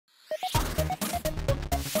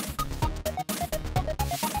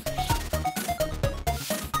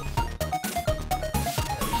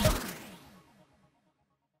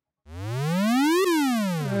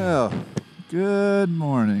Good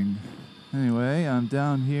morning. Anyway, I'm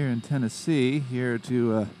down here in Tennessee, here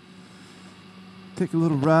to take a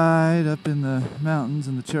little ride up in the mountains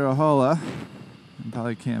in the Cherohala and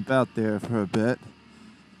probably camp out there for a bit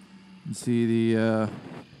and see the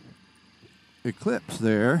eclipse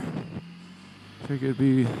there. Figured it'd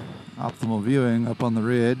be optimal viewing up on the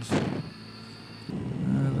ridge.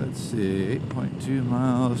 Let's see, 8.2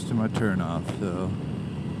 miles to my turnoff, so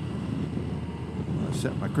I'll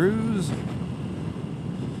set my cruise.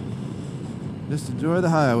 Just enjoy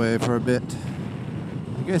the highway for a bit.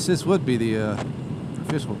 I guess this would be the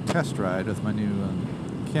official test ride with my new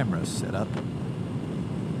camera setup.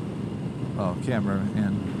 Well, camera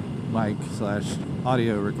and mic /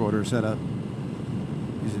 audio recorder setup.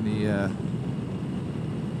 Using the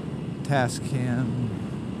Tascam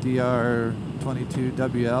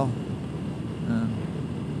DR22WL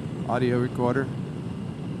audio recorder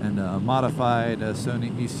and a modified Sony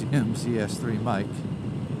ECM-CS3 mic.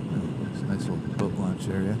 It's a nice little boat launch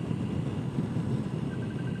area.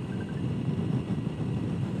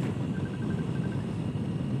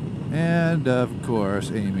 And of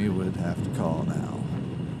course, Amy would have to call now.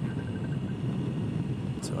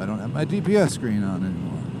 So I don't have my GPS screen on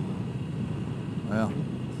anymore. Well,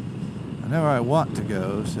 I know where I want to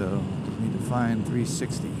go, so I just need to find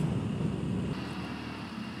 360.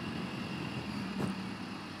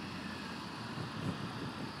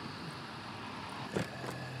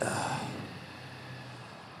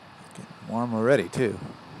 Warm already, too.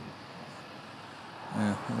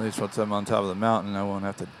 Yeah, at least once I'm on top of the mountain, I won't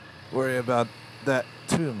have to worry about that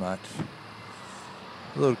too much.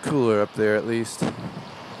 A little cooler up there, at least.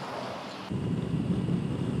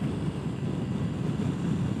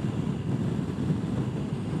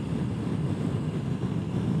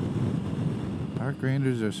 Park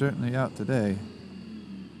rangers are certainly out today.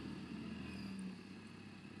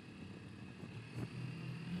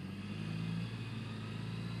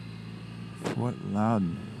 Fort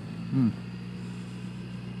Loudon.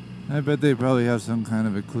 I bet they probably have some kind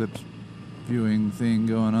of eclipse viewing thing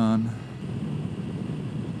going on.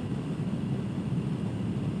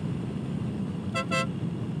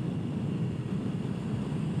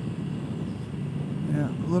 Yeah,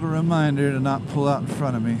 a little reminder to not pull out in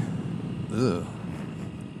front of me. Ugh.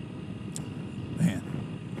 Man.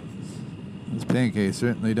 Those pancakes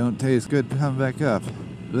certainly don't taste good coming back up.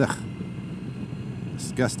 Ugh.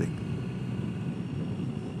 Disgusting.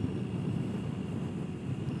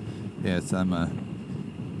 Yes, I'm a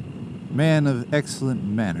man of excellent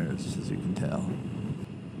manners, as you can tell.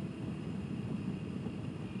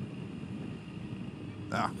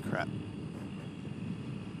 Ah, crap.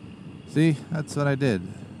 See, that's what I did.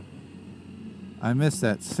 I missed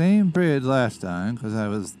that same bridge last time because I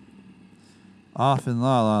was off in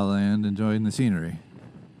La La Land enjoying the scenery.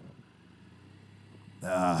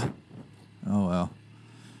 Oh well.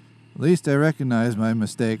 At least I recognize my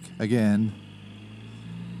mistake again.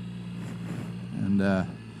 And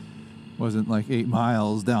wasn't like 8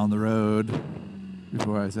 miles down the road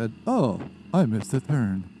before I said, oh, I missed a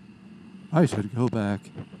turn. I should go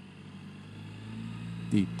back.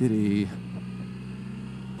 Dee-dee-dee.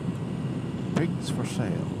 Pigs for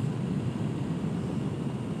sale.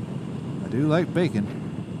 I do like bacon.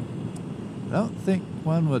 I don't think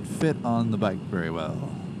one would fit on the bike very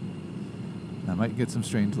well. I might get some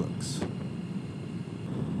strange looks.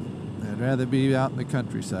 I'd rather be out in the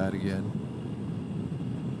countryside again.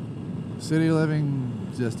 City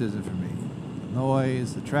living just isn't for me. The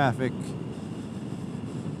noise, the traffic.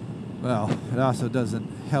 Well, it also doesn't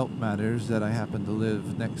help matters that I happen to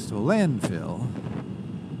live next to a landfill.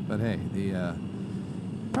 But hey, the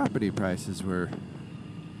property prices were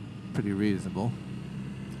pretty reasonable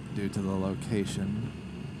due to the location.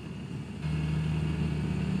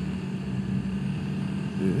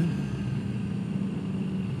 Good.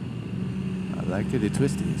 I like the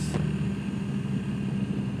twisties.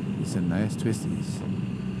 Some nice twisties.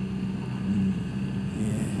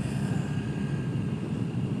 Yeah.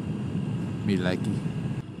 Me likey.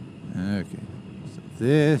 Okay. So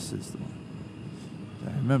this is the one. I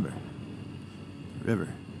remember.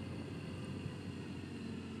 River.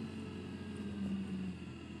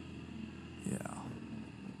 Yeah.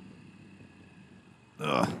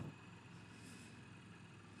 Ugh.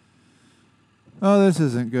 Oh, this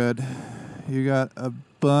isn't good. You got a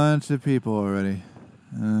bunch of people already.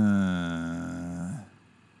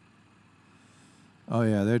 Oh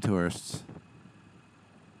yeah, they're tourists.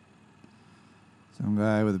 Some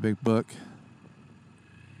guy with a big book.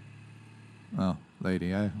 Oh,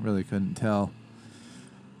 lady, I really couldn't tell.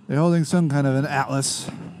 They're holding some kind of an atlas,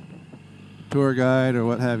 tour guide, or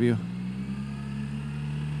what have you.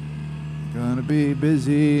 Gonna be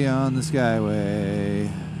busy on the skyway.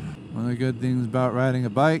 One of the good things about riding a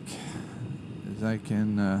bike is I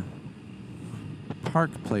can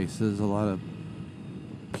park places a lot of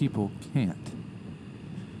people can't.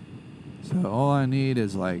 So all I need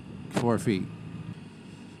is like 4 feet.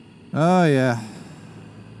 Oh yeah.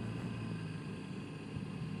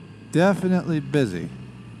 Definitely busy.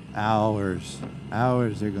 Hours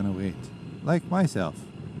they're gonna wait. Like myself.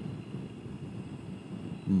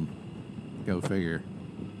 Go figure,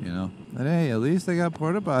 you know. But hey, at least they got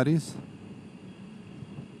porta potties.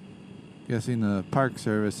 Guessing the park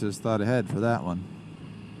services thought ahead for that one.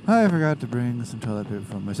 I forgot to bring some toilet paper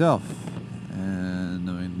for myself, and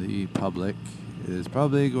knowing the public is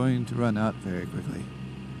probably going to run out very quickly.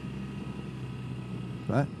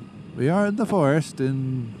 But we are in the forest,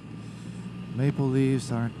 and maple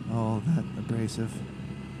leaves aren't all that abrasive.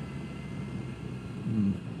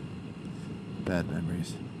 Bad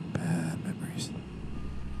memories. Bad memories.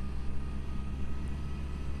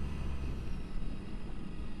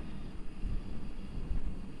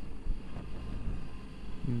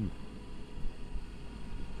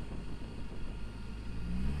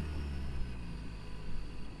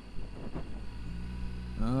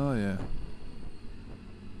 Oh yeah.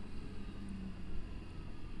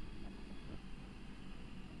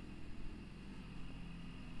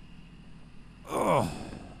 Oh.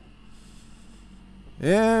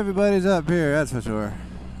 Everybody's up here, that's for sure.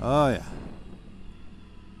 Oh yeah.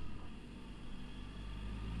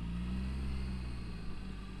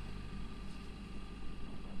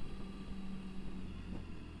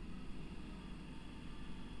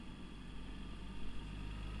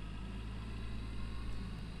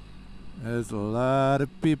 There's a lot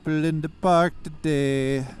of people in the park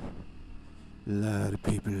today. A lot of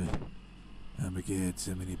people. Oh my God,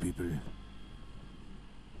 so many people.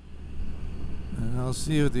 And I'll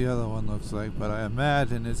see what the other one looks like, but I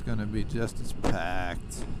imagine it's going to be just as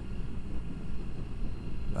packed.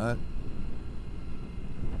 But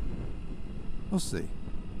we'll see.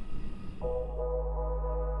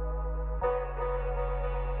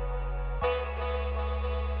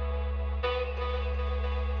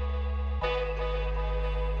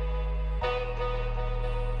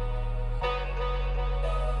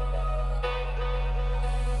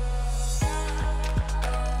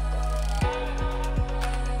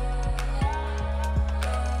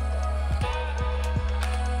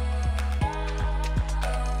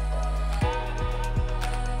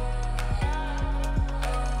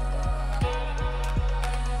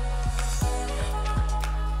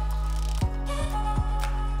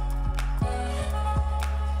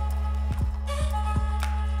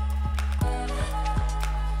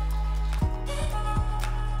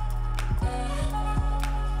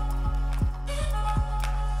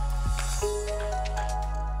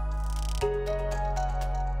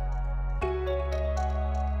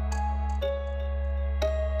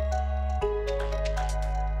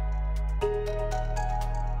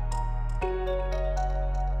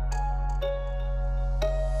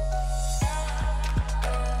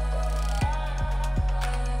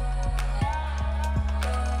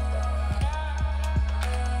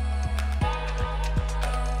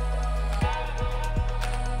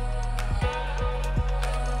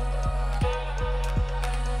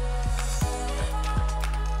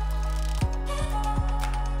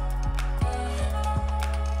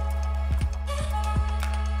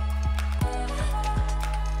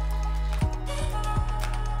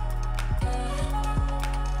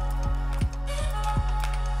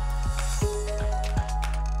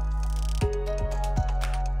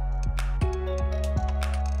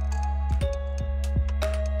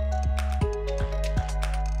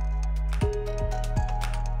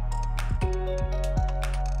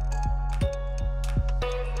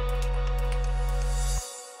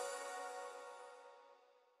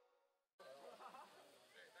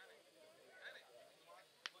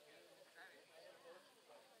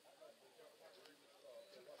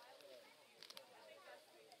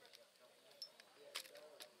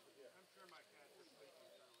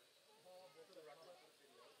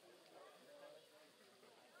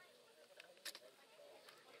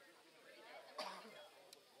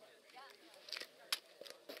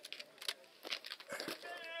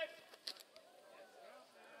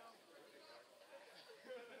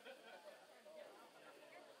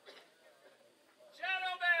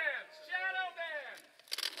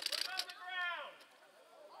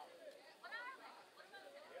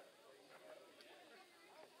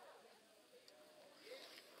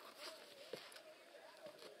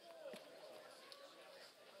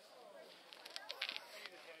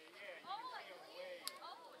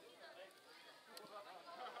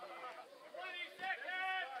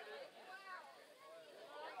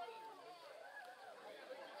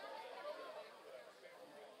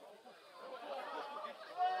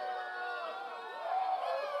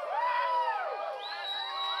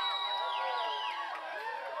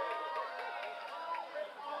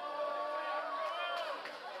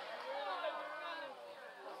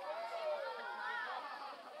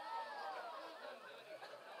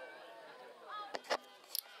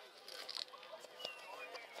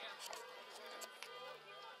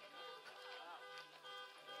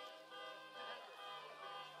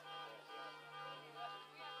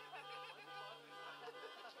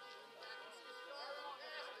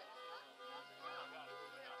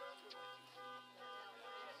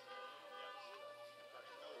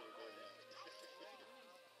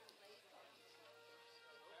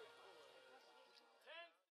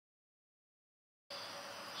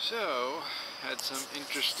 So, had some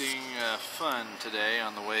interesting fun today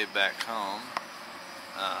on the way back home.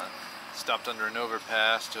 Stopped under an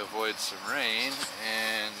overpass to avoid some rain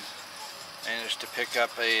and managed to pick up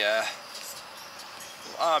a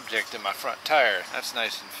little object in my front tire. That's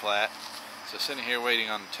nice and flat. So sitting here waiting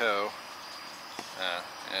on the tow.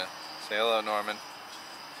 Yeah, say hello, Norman.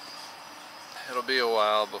 It'll be a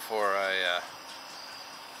while before I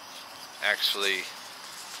actually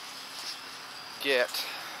get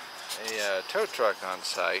a tow truck on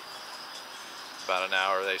site. About an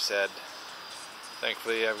hour, they said.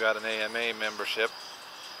 Thankfully, I've got an AMA membership.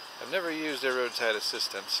 I've never used their roadside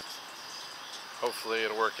assistance. Hopefully,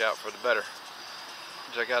 it'll work out for the better.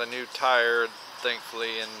 I got a new tire,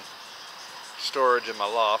 thankfully, in storage in my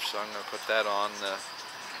loft, so I'm going to put that on.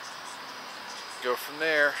 Go from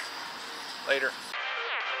there. Later.